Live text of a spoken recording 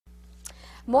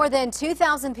More than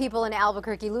 2,000 people in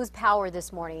Albuquerque lose power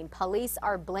this morning. Police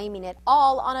are blaming it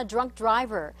all on a drunk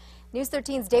driver. News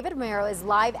 13's David Romero is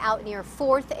live out near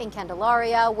 4th in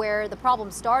Candelaria, where the problem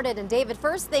started. And David,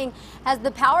 first thing, has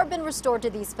the power been restored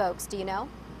to these folks? Do you know?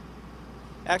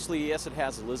 Actually, yes, it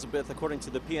has, Elizabeth. According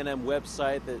to the PNM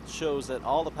website, that shows that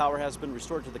all the power has been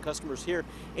restored to the customers here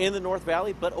in the North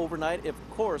Valley, but overnight, of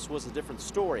course, was a different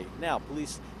story. Now,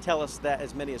 police tell us that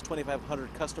as many as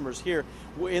 2,500 customers here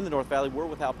in the North Valley were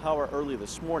without power early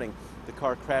this morning. The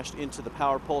car crashed into the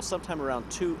power pole sometime around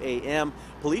 2 a.m.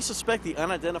 Police suspect the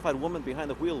unidentified woman behind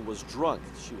the wheel was drunk.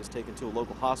 She was taken to a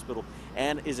local hospital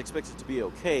and is expected to be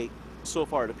okay. So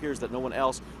far, it appears that no one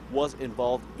else was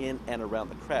involved in and around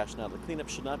the crash. Now, the cleanup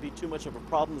should not be too much of a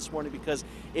problem this morning because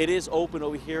it is open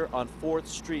over here on 4th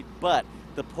Street, but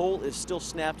the pole is still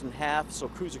snapped in half, so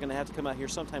crews are going to have to come out here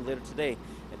sometime later today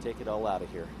and take it all out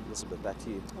of here. Elizabeth, back to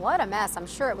you. What a mess. I'm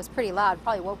sure it was pretty loud.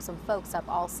 Probably woke some folks up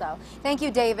also. Thank you,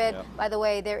 David. Yeah. By the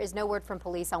way, there is no word from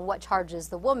police on what charges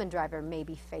the woman driver may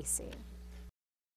be facing.